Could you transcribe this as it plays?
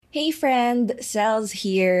Hey friend, Cells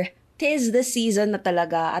here. Tis the season na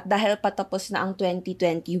talaga at dahil patapos na ang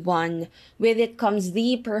 2021, with it comes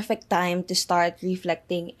the perfect time to start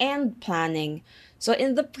reflecting and planning. So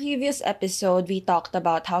in the previous episode, we talked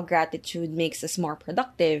about how gratitude makes us more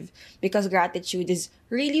productive because gratitude is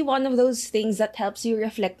really one of those things that helps you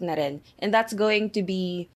reflect na rin. And that's going to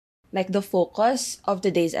be like the focus of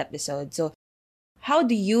today's episode. So how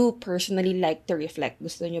do you personally like to reflect?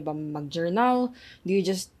 Gusto niyo ba mag-journal? Do you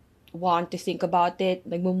just want to think about it?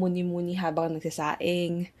 Nagmumuni-muni habang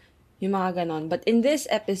nagsasaing? Yung mga ganon. But in this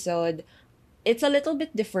episode, it's a little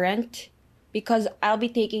bit different because I'll be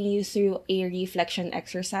taking you through a reflection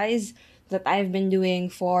exercise that I've been doing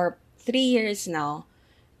for 3 years now.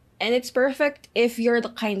 And it's perfect if you're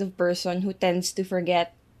the kind of person who tends to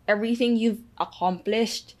forget everything you've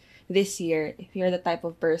accomplished this year. If you're the type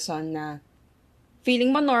of person na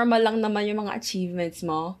feeling mo normal lang naman yung mga achievements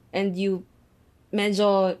mo and you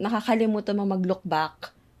medyo nakakalimutan mo mag-look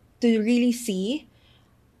back to really see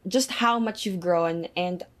just how much you've grown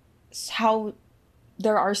and how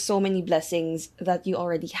there are so many blessings that you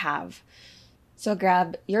already have. So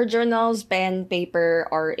grab your journals, pen,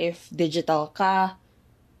 paper, or if digital ka,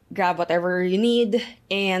 grab whatever you need,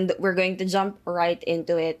 and we're going to jump right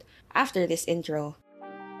into it after this intro.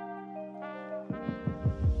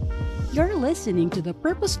 You're listening to the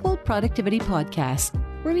Purposeful Productivity Podcast,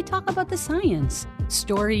 where we talk about the science,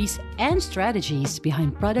 stories, and strategies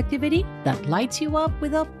behind productivity that lights you up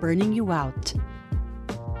without burning you out.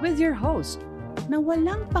 With your host, na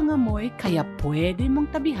walang pangamoy kaya pwede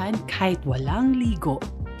mong tabihan kahit walang ligo,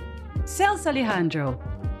 Cells Alejandro.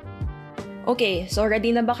 Okay, so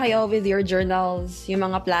ready na ba kayo with your journals, yung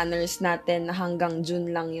mga planners natin na hanggang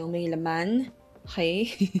June lang yung may laman?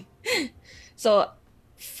 Okay? So,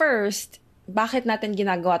 first, bakit natin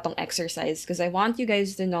ginagawa tong exercise? Because I want you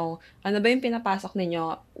guys to know, ano ba yung pinapasok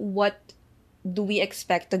ninyo? What do we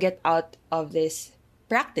expect to get out of this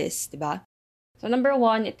practice, diba? So number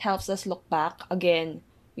one, it helps us look back. Again,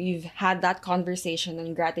 we've had that conversation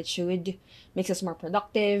on gratitude, makes us more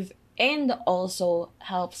productive, and also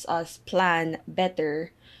helps us plan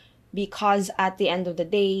better because at the end of the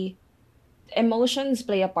day, emotions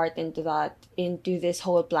play a part into this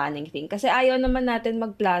whole planning thing. Kasi ayaw naman natin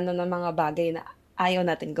magplano ng mga bagay na ayaw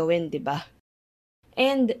natin gawin, di ba?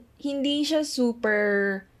 And hindi siya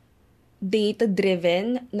super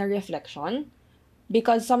data-driven na reflection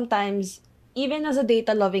because sometimes, even as a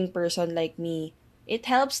data-loving person like me,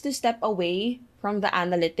 it helps to step away from the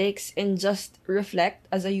analytics and just reflect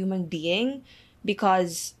as a human being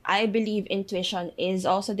because I believe intuition is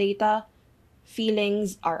also data.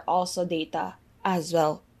 Feelings are also data as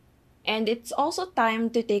well. And it's also time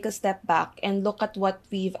to take a step back and look at what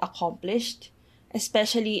we've accomplished,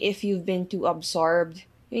 especially if you've been too absorbed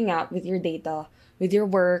yun nga, with your data, with your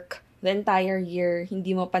work, the entire year,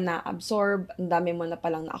 hindi mo pa na-absorb, ang dami mo na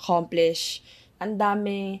palang na-accomplish, ang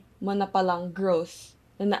dami mo na palang growth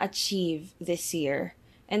na na-achieve this year.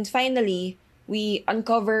 And finally, we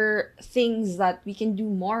uncover things that we can do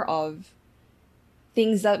more of,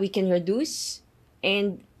 things that we can reduce.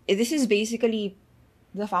 And this is basically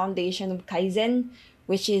the foundation of Kaizen,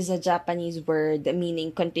 which is a Japanese word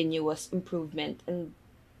meaning continuous improvement. And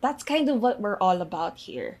that's kind of what we're all about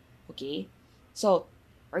here. Okay? So,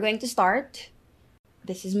 we're going to start.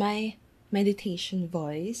 This is my meditation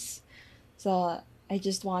voice. So, I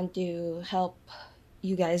just want to help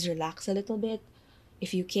you guys relax a little bit.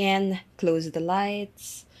 If you can, close the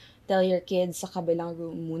lights. Tell your kids sa kabilang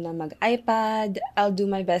room muna mag-iPad. I'll do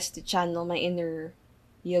my best to channel my inner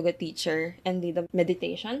yoga teacher and lead the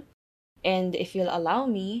meditation. And if you'll allow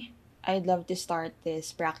me, I'd love to start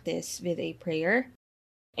this practice with a prayer.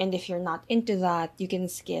 And if you're not into that, you can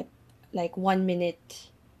skip like 1 minute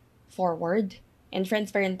forward. And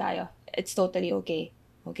friends pa rin tayo. It's totally okay.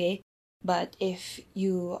 Okay? But if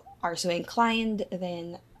you are so inclined,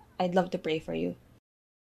 then I'd love to pray for you.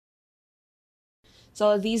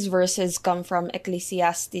 So these verses come from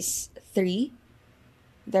Ecclesiastes 3.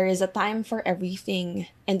 There is a time for everything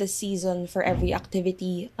and a season for every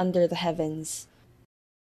activity under the heavens.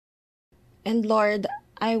 And Lord,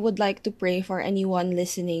 I would like to pray for anyone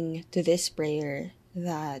listening to this prayer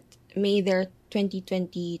that may their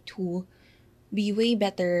 2022 be way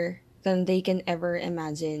better than they can ever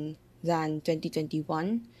imagine than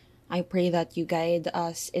 2021. I pray that you guide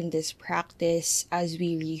us in this practice as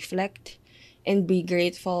we reflect and be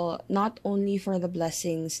grateful not only for the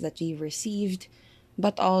blessings that we've received,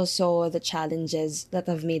 but also the challenges that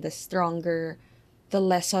have made us stronger, the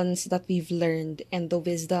lessons that we've learned, and the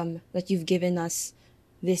wisdom that you've given us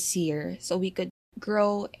this year so we could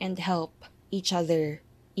grow and help each other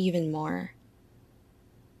even more.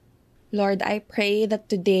 Lord, I pray that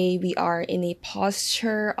today we are in a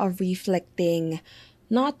posture of reflecting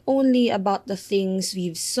not only about the things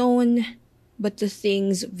we've sown, but the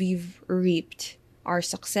things we've reaped, our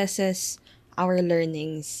successes, our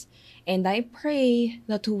learnings. And I pray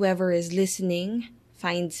that whoever is listening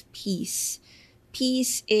finds peace.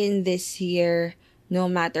 Peace in this year, no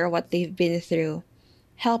matter what they've been through.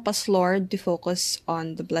 Help us, Lord, to focus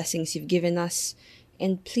on the blessings you've given us.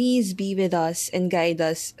 And please be with us and guide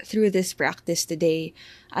us through this practice today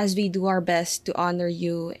as we do our best to honor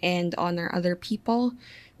you and honor other people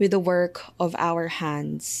with the work of our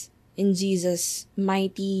hands. In Jesus'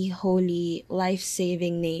 mighty, holy,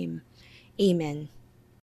 life-saving name. Amen.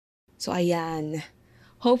 So ayan.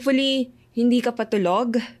 Hopefully, hindi ka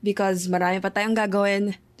patulog because marami pa tayong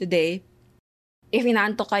gagawin today. If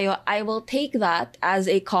inaantok kayo, I will take that as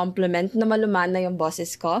a compliment na maluman na yung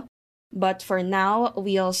boses ko. But for now,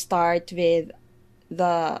 we'll start with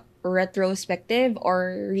the retrospective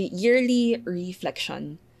or yearly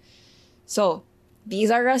reflection. So,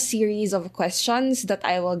 these are a series of questions that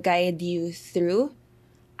I will guide you through.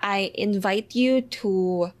 I invite you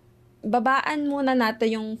to babaan muna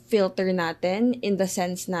natin yung filter natin in the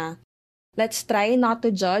sense na let's try not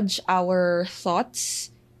to judge our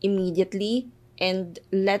thoughts immediately and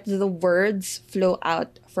let the words flow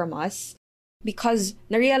out from us. Because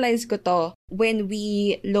na-realize ko to, when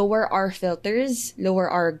we lower our filters, lower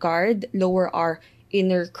our guard, lower our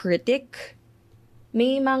inner critic,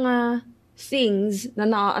 may mga things na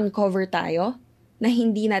na-uncover tayo na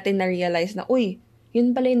hindi natin na-realize na, uy,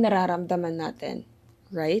 yun pala yung nararamdaman natin.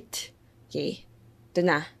 Right? Okay. Ito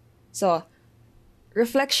na. So,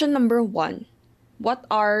 reflection number 1. What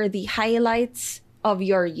are the highlights of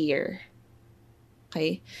your year?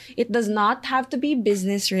 Okay? It does not have to be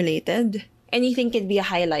business related. Anything can be a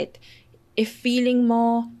highlight. If feeling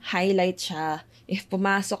mo, highlight siya. If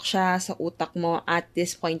pumasok siya sa utak mo at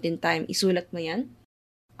this point in time, isulat mo yan.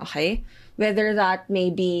 Okay? Whether that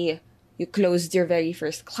maybe you closed your very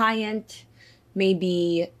first client,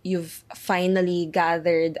 maybe you've finally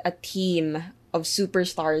gathered a team of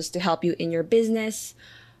superstars to help you in your business,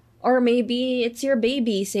 or maybe it's your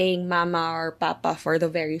baby saying mama or papa for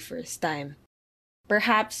the very first time.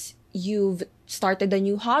 Perhaps you've started a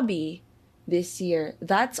new hobby this year.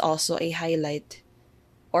 That's also a highlight.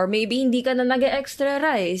 Or maybe hindi ka na nag-extra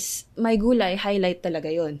rice. May gulay, highlight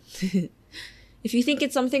talaga yun. If you think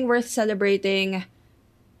it's something worth celebrating,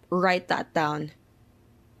 write that down.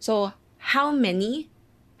 So, how many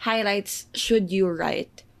highlights should you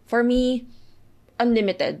write? For me,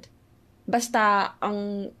 unlimited. Basta,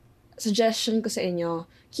 ang suggestion ko sa inyo,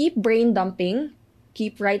 keep brain dumping,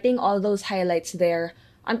 keep writing all those highlights there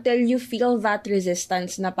until you feel that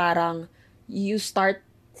resistance na parang you start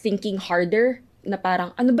thinking harder na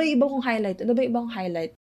parang, ano ba iba kong highlight? Ano ba ibang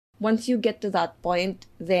highlight? Once you get to that point,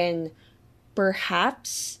 then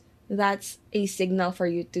perhaps that's a signal for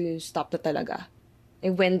you to stop na talaga.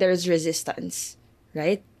 When there's resistance,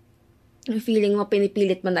 right? Feeling mo,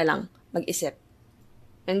 pinipilit mo na lang mag-isip.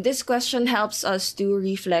 And this question helps us to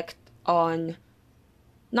reflect on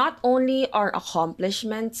not only our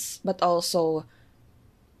accomplishments, but also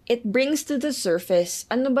it brings to the surface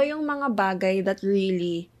ano ba yung mga bagay that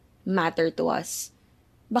really matter to us.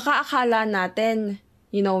 Baka akala natin,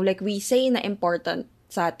 like we say na important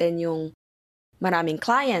sa atin yung maraming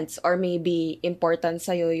clients or maybe important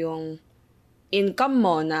sa'yo yung income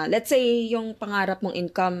mo na, let's say, yung pangarap mong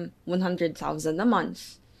income, 100,000 a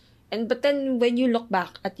month. But then, when you look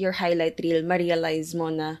back at your highlight reel, ma-realize mo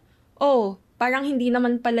na, oh, parang hindi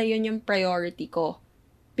naman pala yun yung priority ko.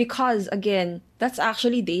 Because, again, that's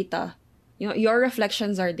actually data. Your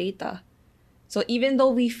reflections are data. So, even though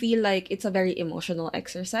we feel like it's a very emotional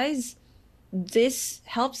exercise, this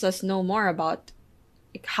helps us know more about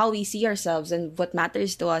how we see ourselves and what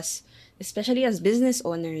matters to us, especially as business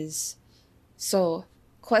owners. So,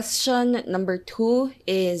 question number 2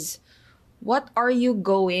 is, what are you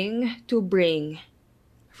going to bring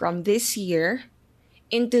from this year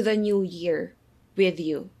into the new year with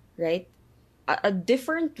you, right? A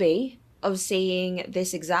different way of saying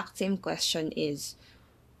this exact same question is,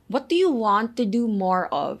 what do you want to do more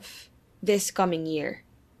of this coming year?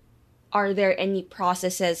 Are there any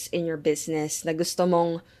processes in your business na gusto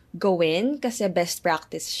mong gawin kasi best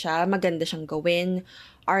practice siya, maganda siyang gawin?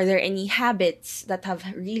 Are there any habits that have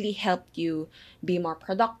really helped you be more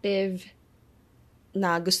productive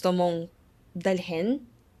na gusto mong dalhin?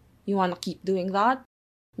 You want to keep doing that?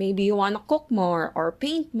 Maybe you want to cook more or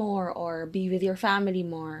paint more or be with your family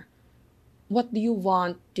more. What do you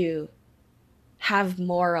want to have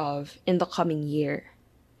more of in the coming year?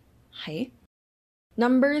 Okay?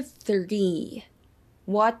 Number 3.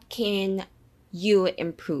 what can you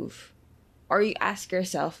improve? Or you ask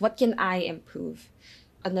yourself, what can I improve?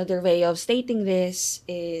 Another way of stating this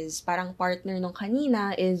is, parang partner nung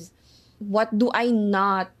kanina, is what do I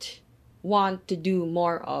not want to do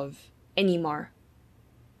more of anymore?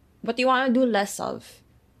 What do you want to do less of?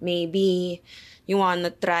 Maybe you want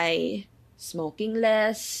to try smoking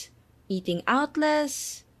less, eating out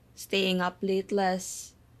less, staying up late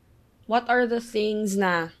less. What are the things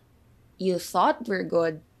na you thought were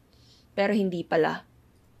good, pero hindi pala?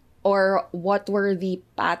 Or what were the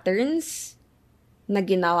patterns na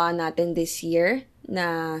ginawa natin this year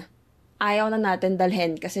na ayaw na natin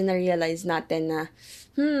dalhin kasi na-realize natin na,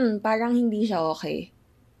 parang hindi siya okay.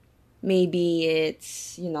 Maybe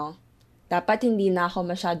it's, dapat hindi na ako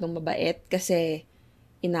masyadong mabait kasi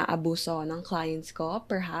inaabuso ng clients ko,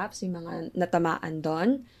 perhaps, yung mga natamaan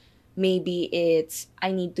doon. Maybe it's,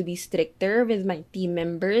 I need to be stricter with my team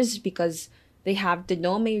members because they have to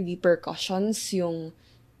know may repercussions yung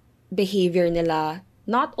behavior nila,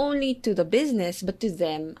 not only to the business, but to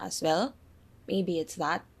them as well. Maybe it's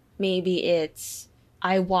that. Maybe it's,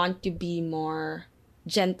 I want to be more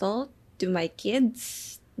gentle to my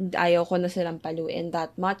kids. Ayaw ko na silang paluin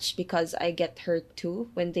that much because I get hurt too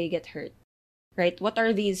when they get hurt. Right? What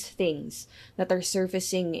are these things that are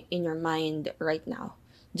surfacing in your mind right now?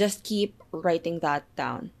 Just keep writing that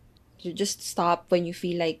down. You just stop when you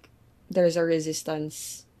feel like there's a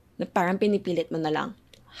resistance na parang pinipilit mo na lang.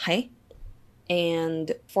 Okay?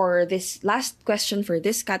 And for this last question for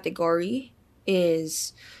this category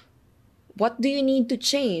is, what do you need to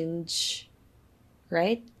change?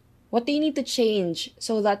 Right? What do you need to change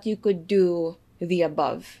so that you could do the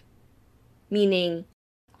above? Meaning,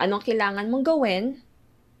 anong kailangan mong gawin?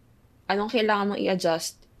 Anong kailangan mong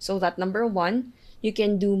i-adjust so that number one, you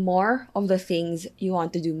can do more of the things you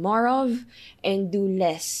want to do more of and do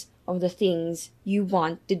less of the things you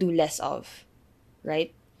want to do less of.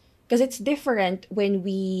 Right? Because it's different when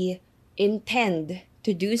we intend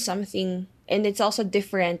to do something, and it's also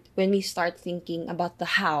different when we start thinking about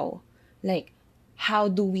the how. Like, how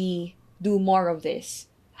do we do more of this?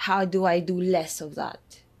 How do I do less of that?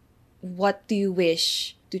 What do you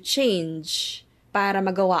wish to change para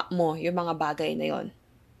magawa mo yung mga bagay na yon?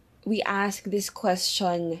 We ask this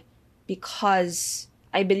question because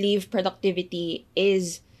I believe productivity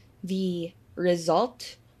is the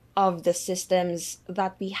result of the systems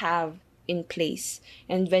that we have in place.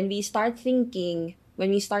 And when we start thinking,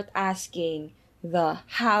 when we start asking the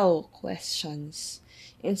how questions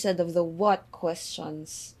instead of the what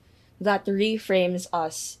questions, that reframes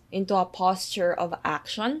us into a posture of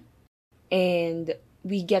action, and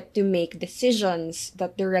we get to make decisions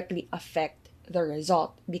that directly affect the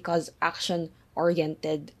result because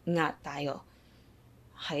action-oriented nga tayo.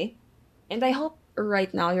 Okay? And I hope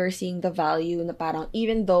right now you're seeing the value na parang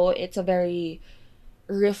even though it's a very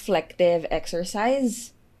reflective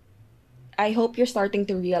exercise, I hope you're starting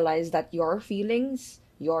to realize that your feelings,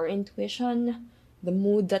 your intuition, the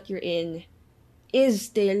mood that you're in is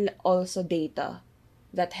still also data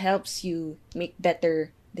that helps you make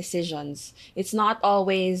better decisions. It's not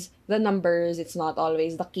always the numbers, it's not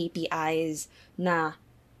always the KPIs na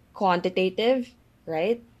quantitative,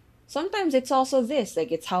 right? Sometimes it's also this,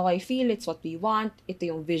 like it's how I feel, it's what we want, ito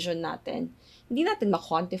yung vision natin. Hindi natin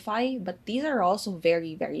ma-quantify, but these are also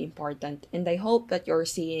very, very important. And I hope that you're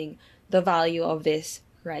seeing the value of this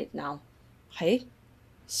right now. Okay?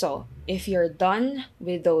 So, if you're done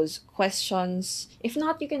with those questions, if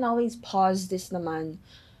not, you can always pause this naman.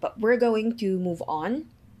 But we're going to move on.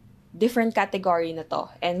 Different category na to.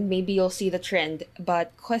 And maybe you'll see the trend.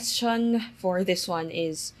 But question for this one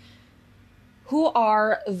is, who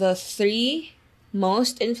are the 3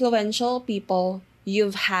 most influential people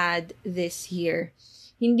you've had this year?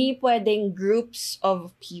 Hindi pwedeng groups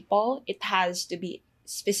of people. It has to be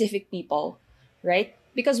specific people, right?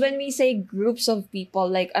 Because when we say groups of people,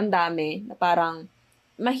 like ang dami, na parang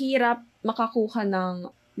mahirap makakuha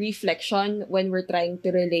ng reflection when we're trying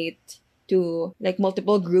to relate to like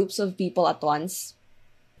multiple groups of people at once.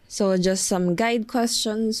 So just some guide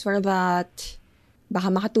questions for that. Baka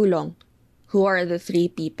makatulong. Who are the 3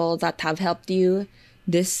 people that have helped you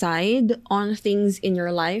decide on things in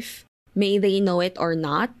your life? May they know it or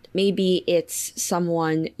not. Maybe it's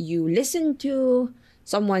someone you listen to,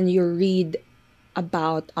 someone you read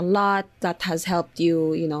about a lot that has helped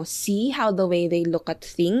you, see how the way they look at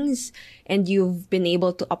things, and you've been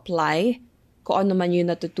able to apply kung ano man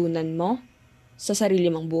yung natutunan mo sa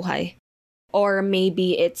sarili mong buhay. Or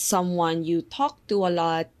maybe it's someone you talk to a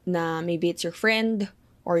lot, na maybe it's your friend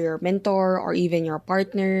or your mentor or even your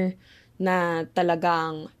partner, na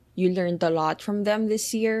talagang you learned a lot from them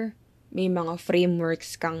this year. may mga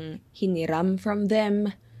frameworks kang hiniram from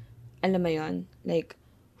them. Alam mo yun? Like,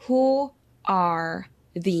 who are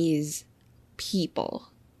these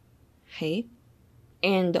people? Okay?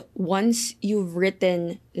 And once you've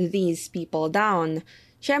written these people down,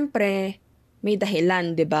 syempre, may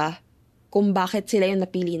dahilan, di ba? Kung bakit sila yung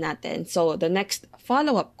napili natin. So, the next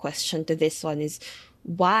follow-up question to this one is,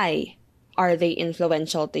 why are they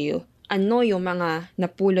influential to you? Ano yung mga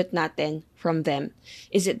napulot natin from them?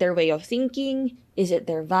 Is it their way of thinking? Is it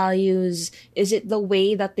their values? Is it the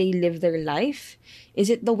way that they live their life? Is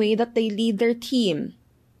it the way that they lead their team?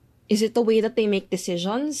 Is it the way that they make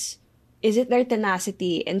decisions? Is it their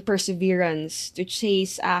tenacity and perseverance to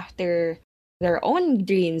chase after their own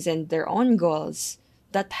dreams and their own goals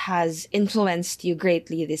that has influenced you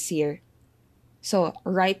greatly this year? So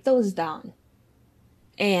write those down.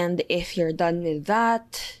 And if you're done with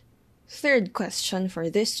that, third question for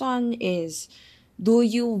this one is, do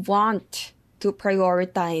you want to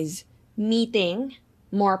prioritize meeting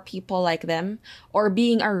more people like them or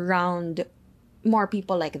being around more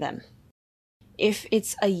people like them? If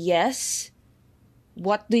it's a yes,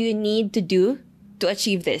 what do you need to do to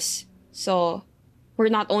achieve this? So we're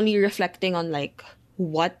not only reflecting on like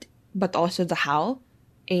what, but also the how.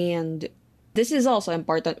 And this is also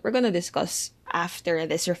important. We're going to discuss after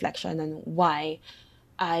this reflection on why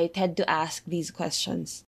I tend to ask these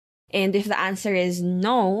questions. And if the answer is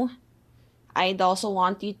no, I'd also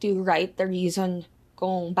want you to write the reason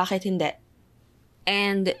kung bakit hindi.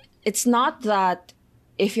 And it's not that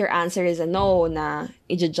if your answer is a no na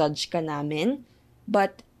i-judge ka namin,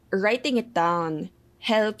 but writing it down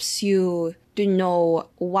helps you to know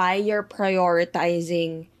why you're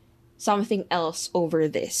prioritizing something else over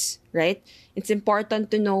this, right? It's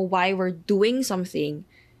important to know why we're doing something,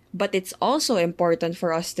 but it's also important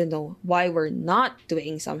for us to know why we're not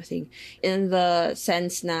doing something. In the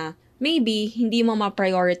sense na maybe hindi mo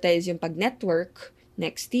ma-prioritize yung pag-network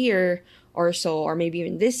next year or so, or maybe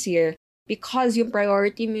even this year, because yung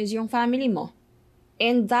priority mo is yung family mo.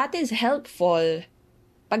 And that is helpful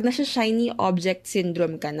pag nasa shiny object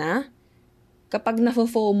syndrome ka na, kapag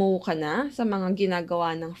na-FOMO ka na sa mga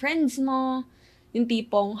ginagawa ng friends mo, yung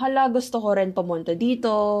tipong, hala, gusto ko rin pumunta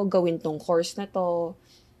dito, gawin tong course na to.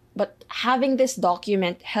 But having this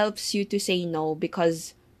document helps you to say no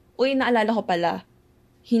because, uy, naalala ko pala,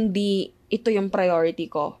 hindi ito yung priority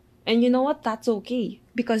ko. And you know what? That's okay.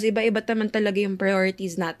 Because iba-iba naman talaga yung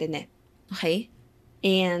priorities natin eh. Okay?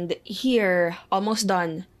 And here, almost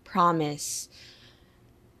done, promise.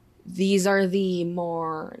 These are the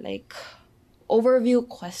more like overview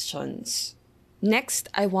questions. Next,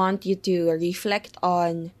 I want you to reflect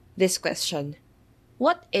on this question.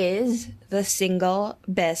 What is the single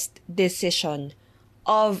best decision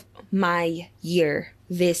of my year,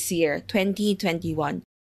 this year, 2021?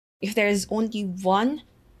 If there's only one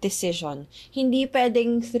decision, hindi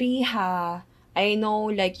pwedeng three ha. I know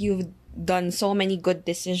like you've done so many good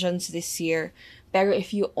decisions this year, pero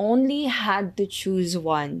if you only had to choose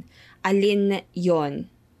one, alin yon,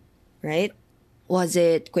 right? Was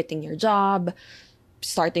it quitting your job,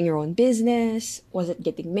 starting your own business? Was it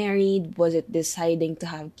getting married? Was it deciding to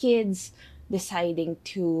have kids? Deciding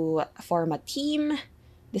to form a team?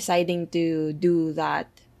 Deciding to do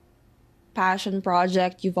that passion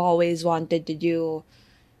project you've always wanted to do?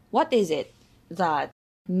 What is it that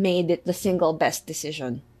made it the single best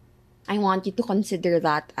decision? I want you to consider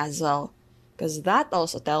that as well. Because that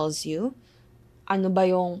also tells you ano ba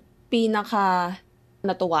yung pinaka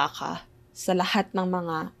natuwa ka sa lahat ng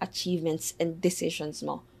mga achievements and decisions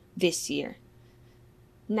mo this year.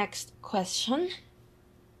 Next question.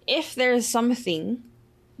 If there's something,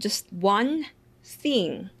 just one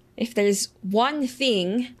thing, if there's one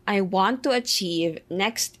thing I want to achieve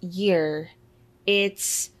next year,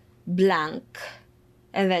 it's blank.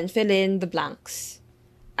 And then fill in the blanks.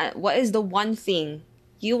 What is the one thing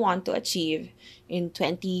you want to achieve in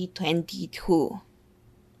 2022?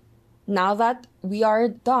 Now that we are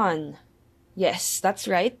done, yes, that's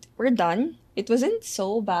right, we're done. It wasn't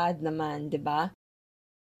so bad naman, diba?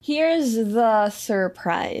 Here's the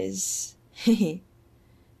surprise.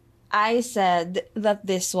 I said that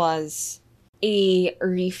this was a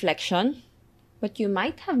reflection, but you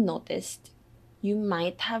might have noticed in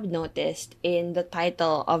the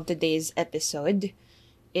title of today's episode,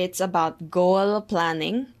 it's about goal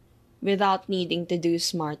planning without needing to do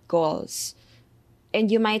SMART goals. And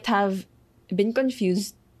you might have been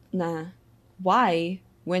confused na why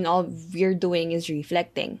when all we're doing is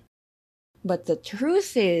reflecting. But the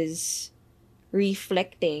truth is,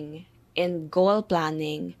 reflecting and goal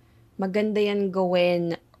planning, maganda yan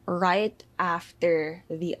gawin right after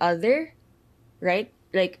the other, right?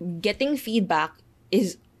 like getting feedback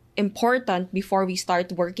is important before we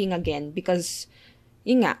start working again, because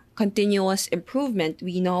yun nga, continuous improvement.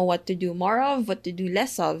 We know what to do more of, what to do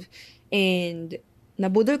less of. And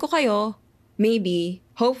nabudol ko kayo, maybe,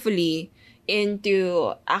 hopefully,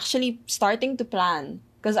 into actually starting to plan.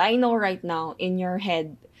 Because I know right now, in your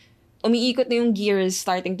head, umiikot na yung gears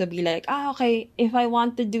starting to be like, okay, if I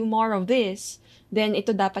want to do more of this, then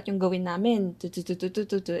ito dapat yung gawin namin.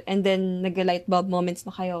 And then, nag-light bulb moments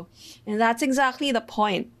na kayo. And that's exactly the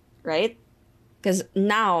point, right? Because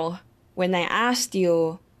now, when I asked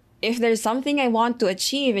you if there's something I want to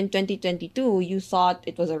achieve in 2022, you thought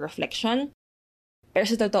it was a reflection. Pero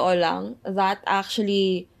sa totoo lang, that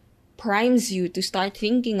actually primes you to start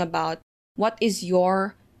thinking about what is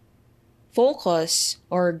your focus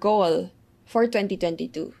or goal for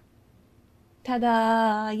 2022.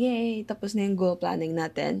 Tada! Yay! Tapos na yung goal planning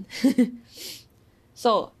natin.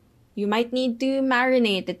 So, you might need to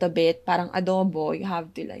marinate it a bit, parang adobo. You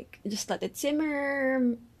have to just let it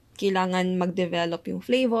simmer. Kailangan mag-develop yung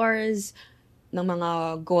flavors ng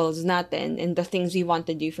mga goals natin and the things we want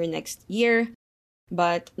to do for next year.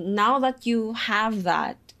 But now that you have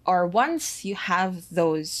that, or once you have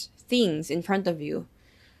those things in front of you,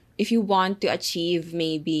 if you want to achieve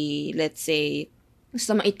maybe, let's say,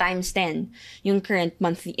 gusto mo i-times 10 yung current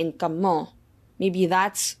monthly income mo, maybe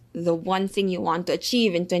that's the one thing you want to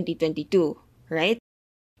achieve in 2022, right?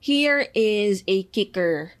 Here is a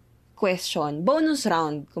kicker question. Bonus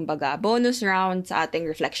round, kumbaga. Bonus round sa ating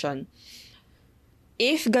reflection.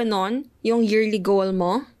 If ganon yung yearly goal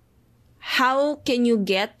mo, how can you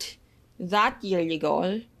get that yearly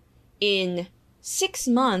goal in 6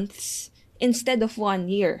 months instead of 1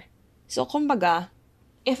 year? So, kumbaga,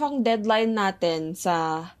 if ang deadline natin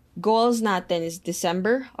sa goals natin is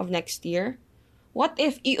December of next year, what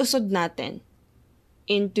if iusod natin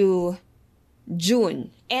into June,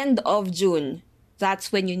 end of June?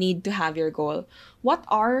 That's when you need to have your goal. What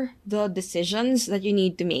are the decisions that you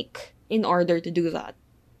need to make in order to do that?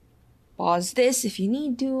 Pause this if you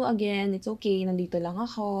need to. Again, it's okay. Nandito lang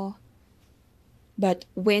ako. But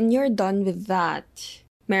when you're done with that,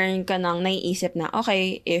 meron ka nang naiisip na,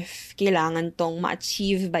 okay, if kailangan tong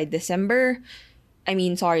ma-achieve by December,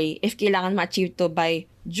 if kailangan ma-achieve to by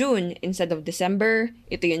June instead of December,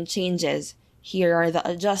 ito yung changes. Here are the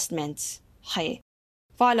adjustments. Okay.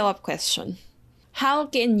 Follow-up question. How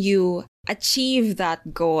can you achieve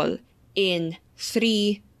that goal in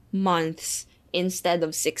 3 months instead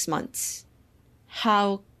of 6 months?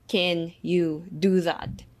 How can you do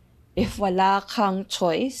that? If wala kang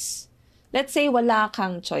choice, let's say wala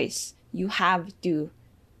kang choice, you have to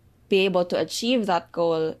be able to achieve that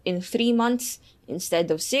goal in 3 months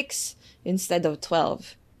instead of 6, instead of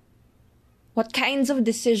 12. What kinds of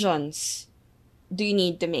decisions do you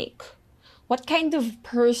need to make? What kind of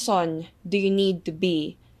person do you need to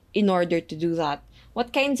be in order to do that?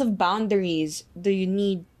 What kinds of boundaries do you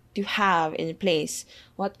need to have in place?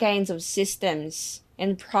 What kinds of systems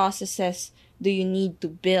and processes do you need to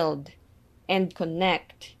build and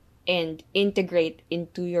connect and integrate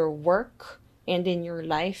into your work and in your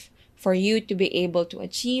life for you to be able to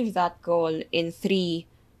achieve that goal in 3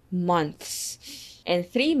 months? And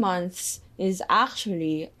 3 months is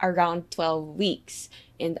actually around 12 weeks.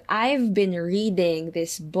 And I've been reading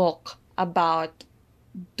this book about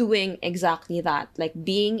doing exactly that, like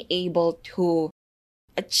being able to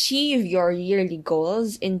achieve your yearly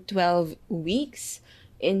goals in 12 weeks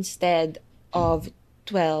instead of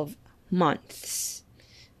 12 months,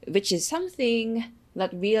 which is something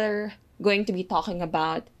that we're going to be talking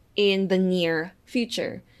about in the near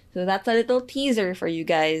future. So that's a little teaser for you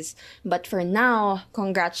guys. But for now,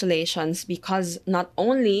 congratulations, because not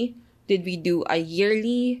only did we do a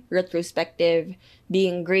yearly retrospective,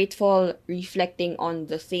 being grateful, reflecting on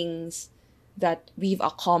the things that we've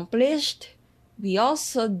accomplished, we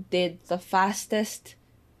also did the fastest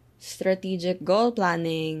strategic goal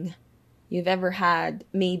planning you've ever had,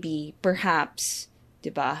 maybe, perhaps,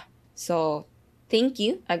 diba? So, thank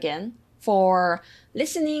you again for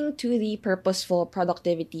listening to the Purposeful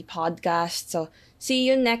Productivity Podcast. So, see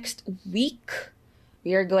you next week.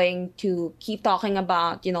 We are going to keep talking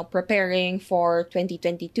about, preparing for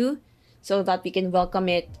 2022 so that we can welcome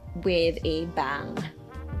it with a bang.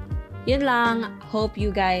 Yun lang. Hope you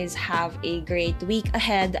guys have a great week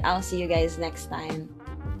ahead. I'll see you guys next time.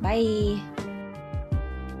 Bye!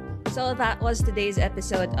 So that was today's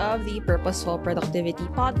episode of the Purposeful Productivity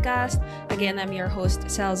Podcast. Again, I'm your host,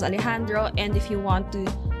 Cells Alejandro, and if you want to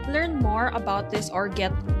learn more about this or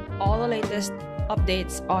get all the latest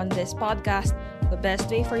updates on this podcast, the best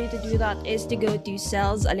way for you to do that is to go to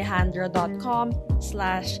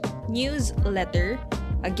cellsalejandro.com/newsletter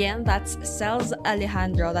Again, that's Cells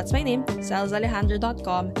Alejandro. That's my name,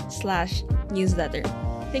 celsalejandro.com/newsletter.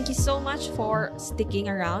 Thank you so much for sticking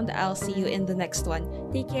around. I'll see you in the next one.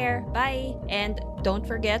 Take care. Bye. And don't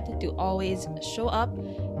forget to always show up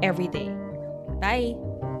every day. Bye.